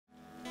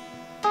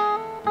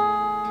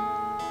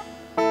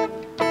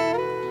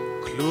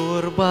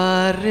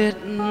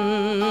barit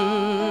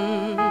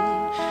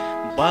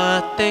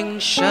bateng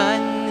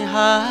shan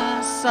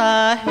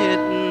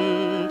hasahit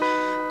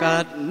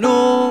kat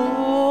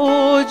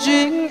no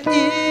jing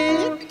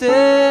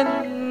itena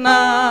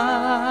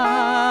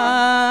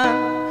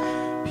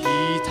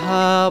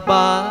pitha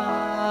ba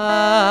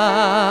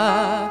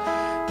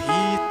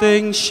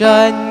piteng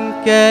shan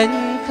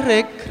ken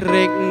krek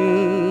krek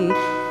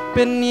เ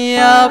ป็น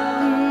ยับ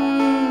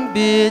เ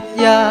บียด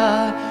ยา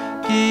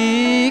กิ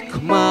ก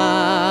มา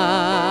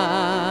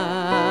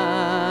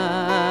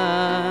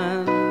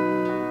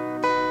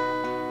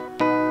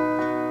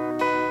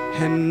เ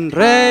ห็นเ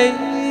ร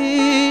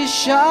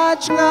ชา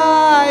จง่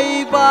าย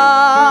บา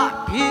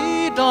พี่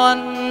ดอน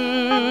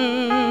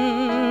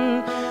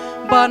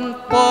บัน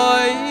ปอ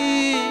ย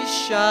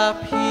ชา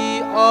พี่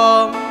อ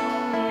ม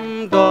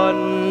ดอน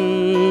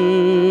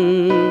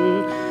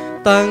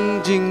ตั้ง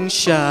จิง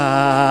ชา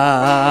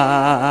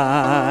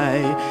ย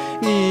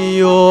นิโ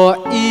ย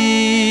อี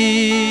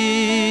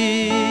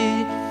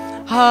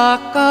หา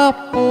กา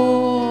ปอ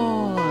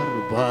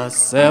ร์บา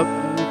เซบ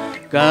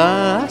กา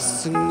ส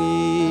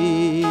งี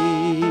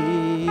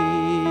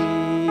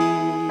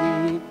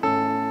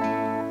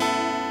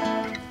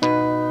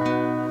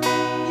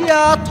ย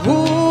าทู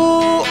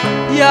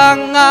ยัง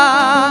งา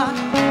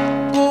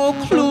กู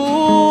คลู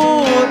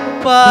ด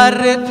ปา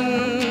ริด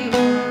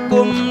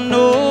กุมโน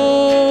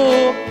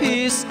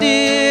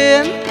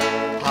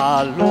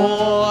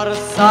Halor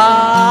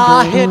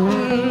sahid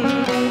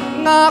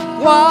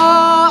ngakwa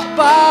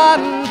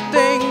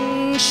banting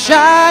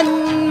shan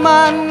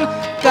man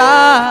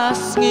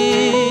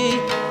kasngi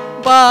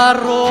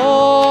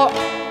baro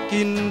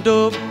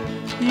kindup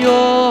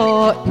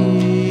yo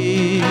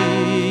i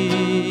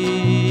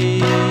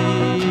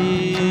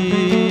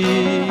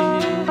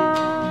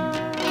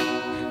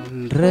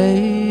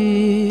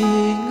rei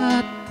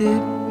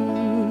ngatip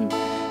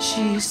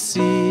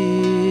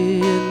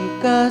shisin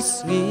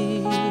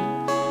kasngi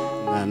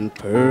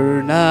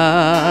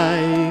pernah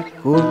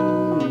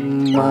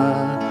kun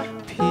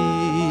mapi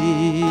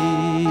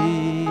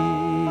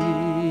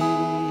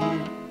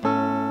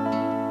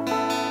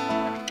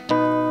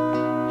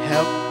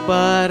help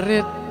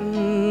barit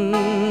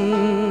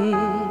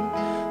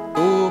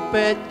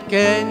upet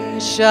ken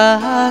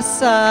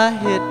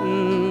syahsahid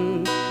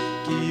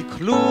ki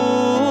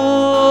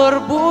klur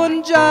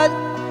bunjat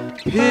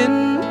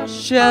pin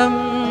syam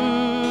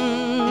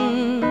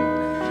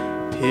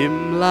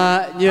pim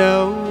la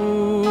nhau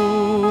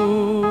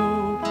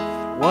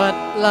Wat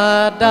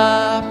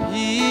lada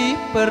pi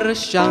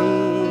persyang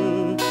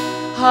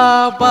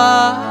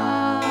haba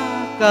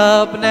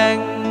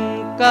kabneng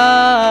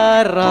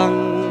karang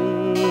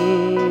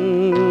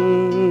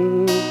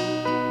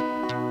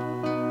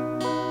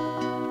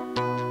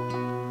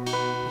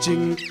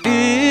jing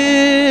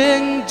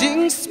ting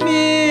jing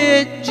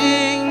smith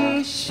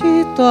jing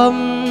shitom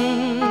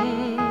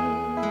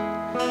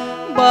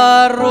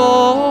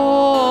baro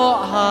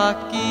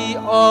haki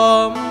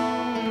om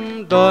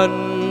don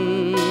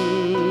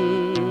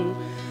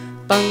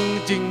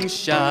tăng jing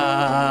shai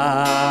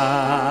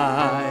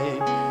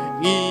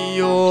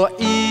ngiyo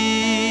i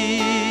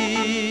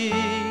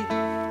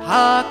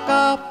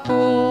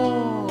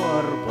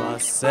hakapor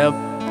basep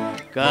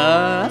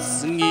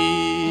kasngi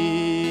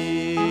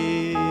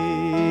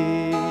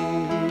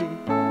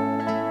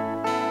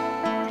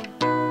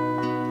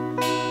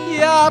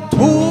ya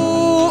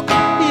thu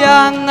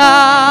yang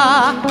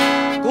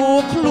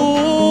ku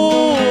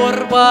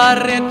klur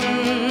baret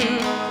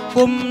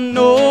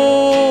kumno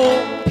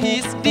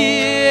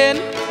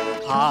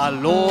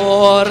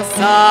Halor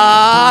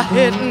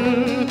sahid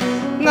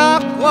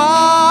ngakwa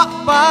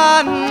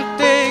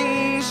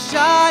banting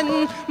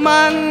shan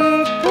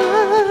man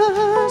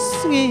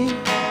kasngi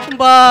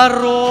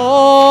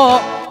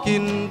baro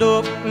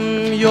kindup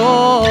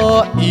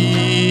yo i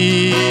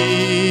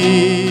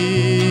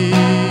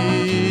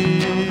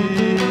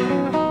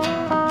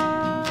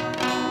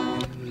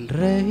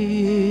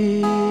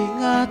rei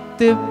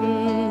ngatip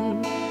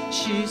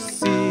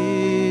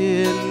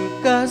shisin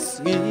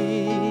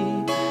kasngi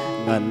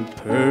Ngan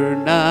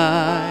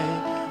pernah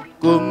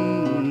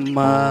kumapi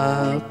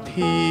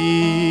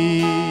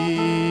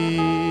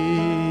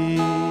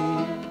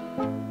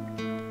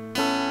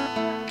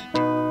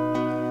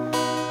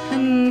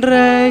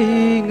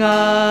Hendrai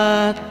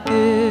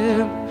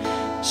ngatim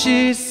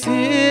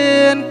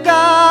cisin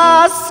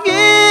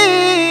kasngi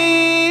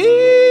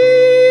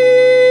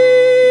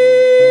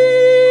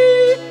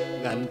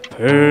Ngan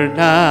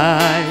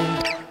pernah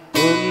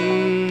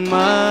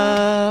kumapi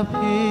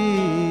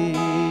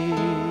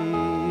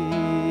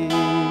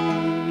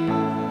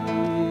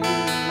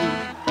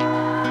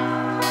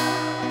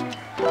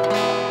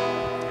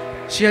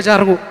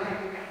Siajarku.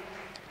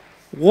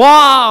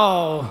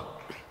 Wow!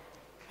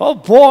 Oh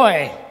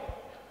boy!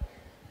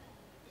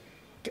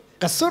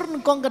 Kasur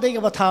kong kadai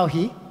ke batau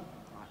hi,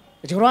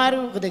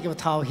 jengruaru kadai ke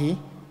batau hi,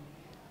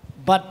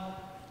 but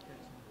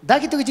dah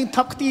gitu kejeng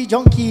takti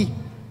jongki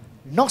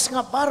noks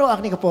ngap baru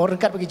agni kapor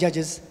rengkat bagi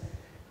judges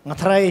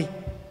ngaterai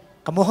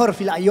kamohor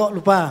fila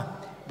ayok lupa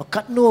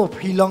bakat no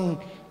hilong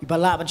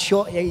Ibala ban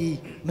show ya I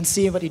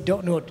mensi what I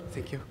don't know.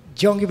 Thank you.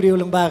 Jong Ibriu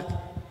lang bag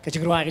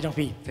kecengruai ke jong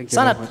pi. Thank you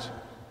Sanat. very much.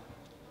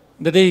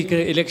 Dari ke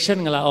election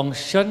ngala ong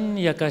Shen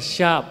ya ka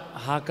siap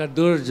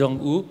hakadur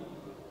jong u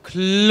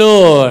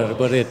klor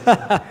berit.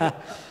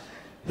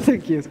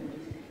 Thank you.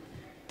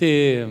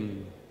 The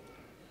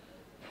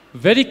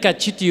very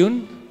catchy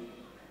tune.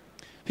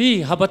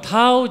 Pi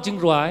habatau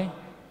jingruai.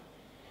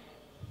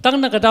 Tang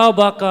nak kadau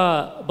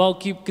baka bau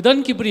ki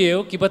kedan ki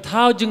brio ki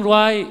batau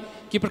jingruai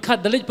ki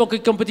perkat dalit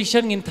pokok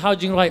competition ngin tau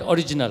jingruai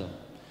original.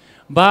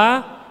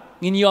 Ba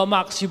ngin yo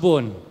mak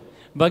sibon.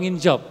 Ba ngin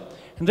job.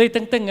 Hendai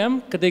teng-teng am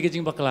kedai ke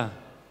jing bakla.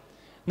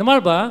 Namar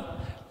ba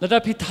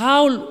lada pi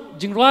tau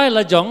jingruai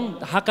la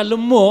jong hakal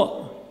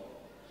lemo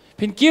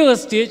pin kiu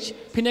stage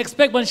pin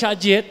expect ban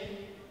syajet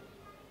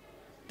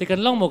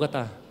tekan long mo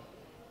kata.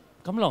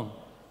 Kam long.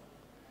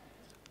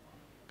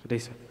 Kedai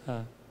sir.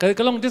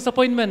 Kalong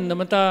disappointment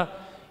namanta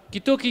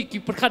kito ki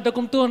perkat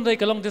dakum tu hendai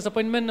kalong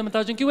disappointment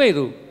namanta jing ki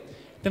weiru.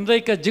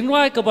 Tendai ka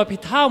jingruai ka ba pi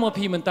tau ma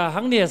pi menta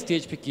hang ni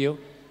stage pi kiu.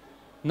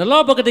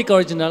 Nalo ba kedai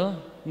original,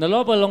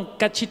 nalo ba long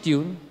catchy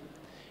tune.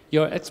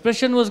 Your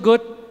expression was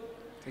good.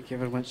 Thank you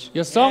very much.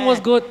 Your song was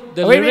good.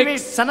 The Wait,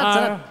 lyrics Sanat, are,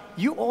 Sanat.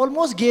 You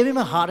almost gave him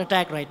a heart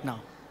attack right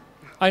now.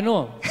 I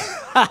know.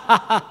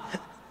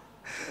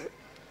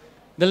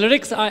 The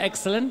lyrics are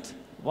excellent.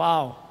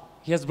 Wow.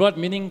 He has brought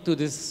meaning to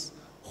this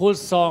whole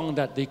song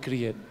that they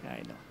create.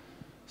 I know.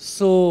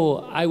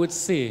 So I would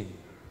say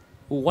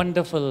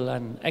wonderful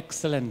and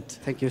excellent.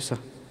 Thank you, sir.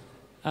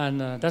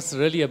 And that's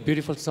really a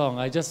beautiful song.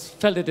 I just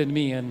felt it in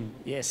me. And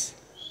Yes.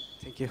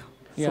 Thank you.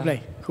 yeah.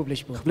 Kublai, kublai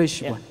shibun. Kublai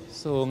shibun.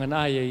 So ngan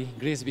ay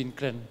Grace bin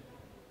kren.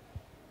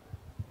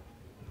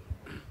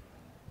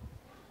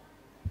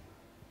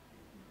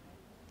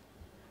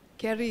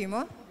 Kerry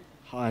mo?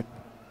 Hard.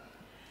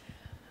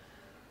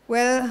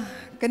 Well,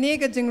 kani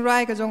ka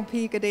jingrai ka jong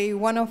pi kaday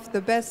one of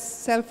the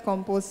best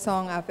self-composed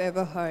song I've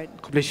ever heard.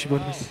 Kublai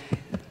shibun.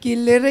 Ki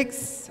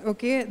lyrics,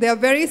 okay, they are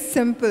very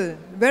simple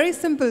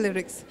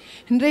lyrics.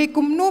 Hendai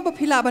kumno ba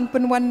philaban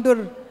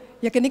penwandur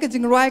ya kani ka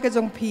jingrai ka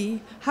jong pi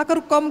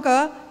hakar kom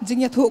ka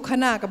jing ya thu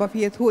khana ka ba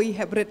pi thu I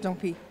hebret jong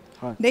pi.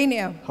 Dai ne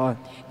am.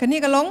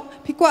 Kani ka long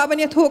pi kwa ban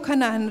ya thu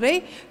khana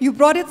hendai you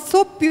brought it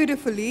so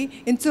beautifully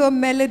into a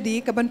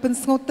melody ka ban pen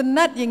sngot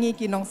tenat yang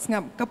ki nong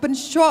sngap ka pen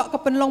shok ka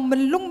pen long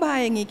menlung ba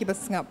yang ki ba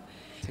sngap.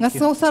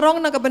 Ngasong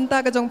sarong na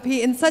kabanta ka jong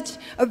pi in such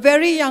a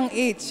very young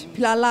age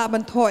pilala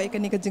ban thoi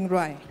kani ka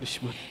jingrai.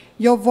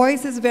 Your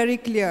voice is very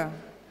clear.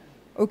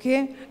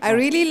 Okay, I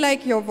really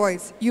like your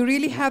voice. You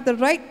really have the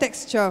right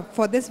texture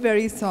for this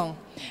very song.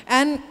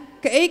 And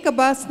ka ei ka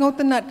ba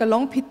sngotanat ka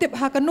long pitip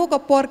ha ka no ka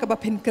por ka ba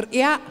pin ker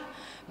ya.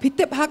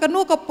 Pitip ha ka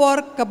no ka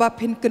por ka ba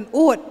pin ken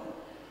ut.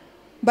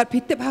 But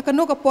pitip ha ka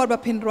no ka por ba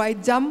pin roi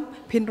jam,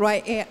 pin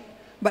roi e,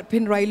 but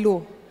pin roi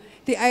lo.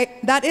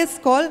 That is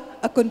called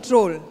a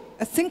control,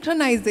 a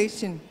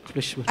synchronization.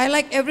 I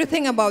like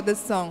everything about this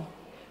song.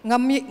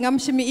 Ngam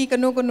shimi ka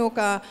no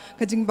ka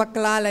jing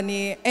baklala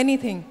ni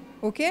anything.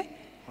 Okay?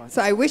 So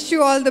I wish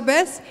you all the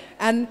best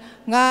and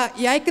nga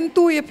yai kan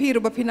tu ya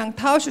phiru ba phinang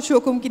thau shu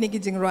kum kini ki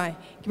jing rai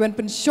ki ban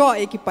pen sho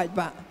e ki pat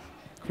ba.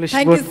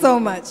 Thank you so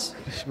much.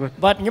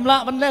 But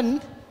ngimla ban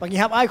len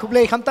pangihap ai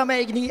kublai khamta me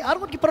igni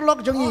armut ki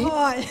perlok jong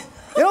I.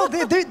 You know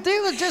they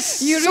were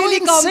just You so really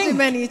in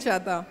compliment sync. each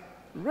other.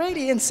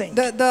 Really insane.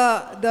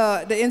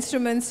 The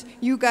instruments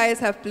you guys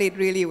have played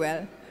really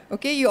well.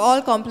 Okay, you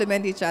all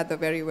compliment each other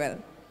very well.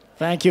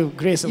 Thank you,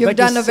 Grace. You've Thank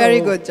done you a very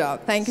so- good job.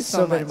 Thank you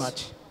so very much.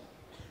 much.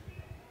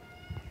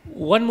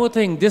 One more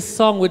thing, this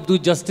song would do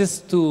justice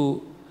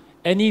to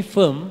any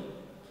film.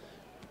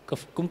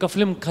 Kung ka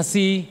film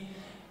kasi,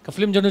 ka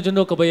film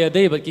jono kabaya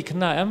day, but ki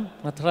khana am,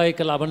 matry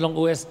ka laban long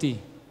OST.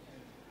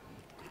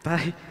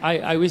 Bye.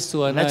 I wish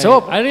to, and Let's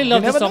hope. I really You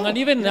love this never song, know. and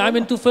even I'm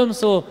into films,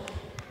 so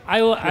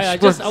I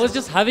was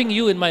just having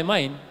you in my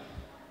mind.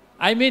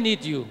 I may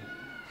need you.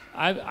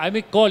 I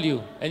may call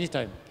you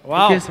anytime.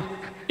 Wow. Yes, sir.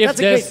 If That's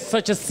a there's great-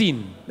 such a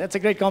scene. That's a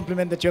great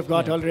compliment that you've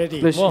got already.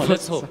 Pleasure. More,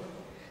 let's hope.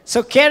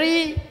 So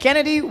Kerry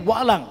Kennedy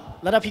Wahlang,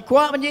 lada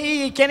pikwa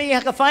manje Kenny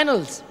haka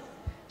finals.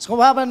 So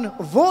haban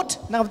vote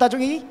na kapta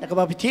jungi, na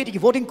kapapiti ki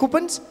voting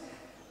coupons.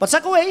 But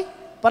sakaway,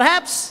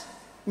 perhaps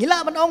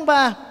ngila ban ong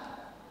ba.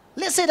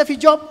 Let's say that if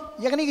job,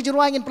 yakani ki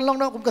juruang in pelong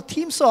na kum ka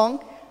theme song,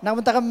 na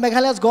banta ka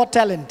Meghalaya's Got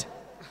Talent.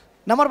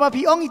 Namar ba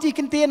pi ong iti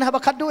kintian haba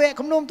khadu e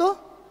kum nom to?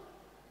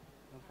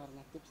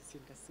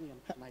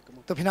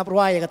 To pina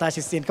pruai kata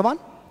assistant, come on.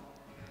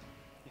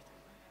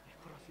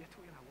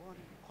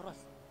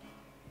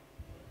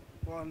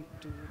 One,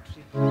 two,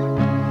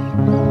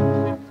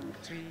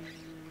 three.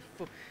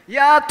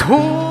 Ya thu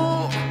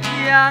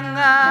yang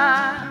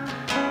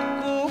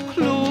ku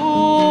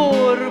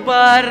klur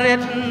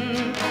baret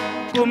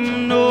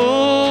kumno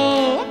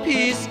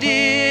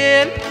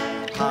pisdin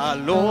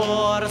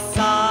halor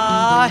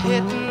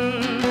sahit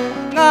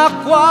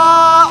ngakwa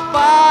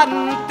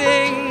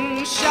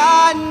banting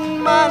shan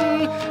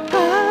man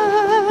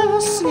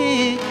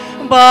kasi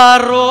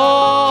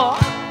baro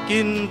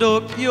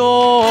kindop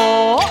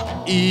yo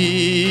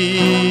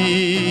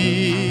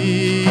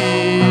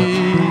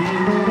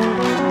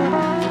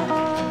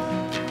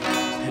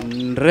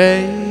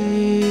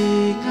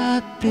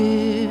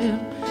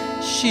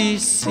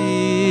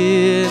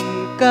sin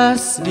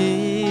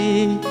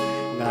kasih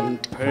ngan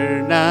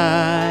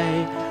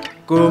pernai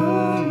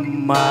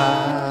kumapi.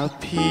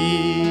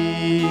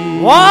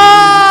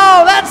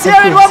 Wow, let's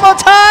hear it one more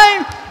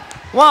time.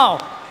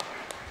 Wow.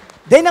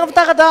 Dahil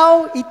nakapata ka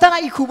daw, itang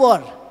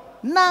ikubor.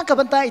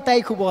 Nakapanta itang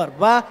ikubor.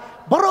 Ba,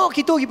 baro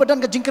kito ibadan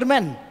ka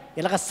jingkermen.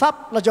 Yala ka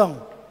sap lajong.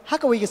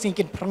 Hakaway ka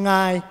singkin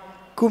perangay.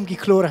 Kum ki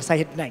klora sa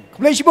hitnang.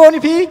 Kumulay ni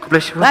Pi.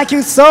 Thank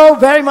you so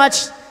very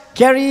much,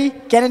 Kerry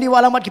Kennedy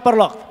Wahlang mat ki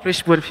parlok.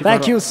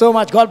 Thank you so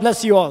much. God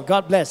bless you all.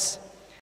 God bless.